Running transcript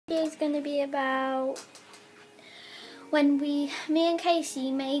It's going to be about when me and Casey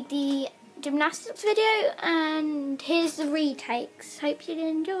made the gymnastics video, and here's the retakes. Hope you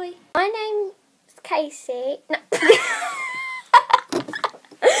enjoy. My name's Casey. No.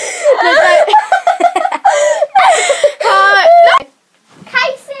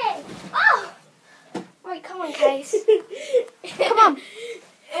 Casey! Oh! Right, come on, Case. Come on.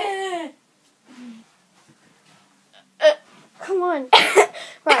 Come on.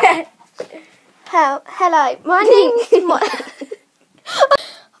 Right. Hello. My name's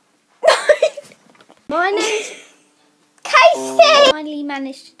My name's Casey. Finally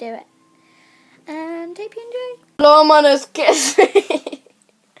managed to do it. And hope you enjoy. Hello, my name's Casey.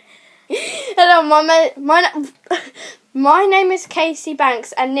 Hello, my name is Casey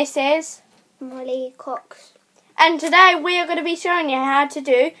Banks, and this is Molly Cox. And today we are going to be showing you how to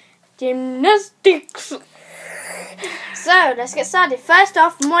do gymnastics. So let's get started. First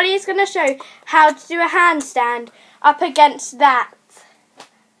off, Molly is going to show you how to do a handstand up against that.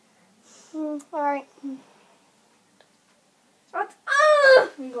 Alright. You got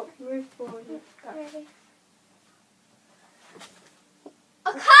to move forward.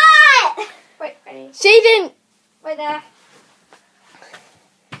 Okay! Wait, ready? She didn't. Wait there.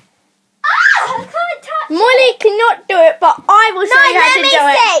 I can't touch Molly cannot do it, but I will show you how to do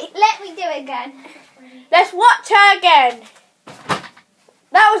it. Let me do it again. Let's watch her again.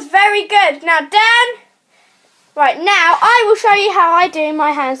 That was very good. Now, Dan. Right, now I will show you how I do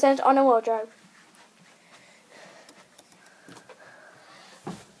my handstands on a wardrobe.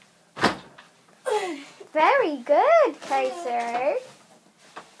 Very good, Casey.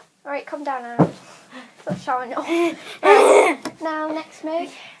 Alright, come down now. Stop showing off. Now, next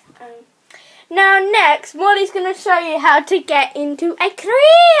move. Now, next, Molly's going to show you how to get into a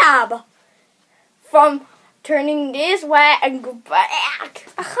crab. From turning this way and go back.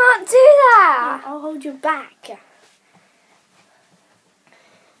 I can't do that. I'll hold you back.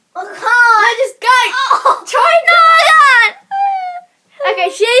 I can't. Just go. Oh, Try not. Okay,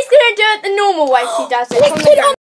 she's going to do it the normal way she does it. From the ground.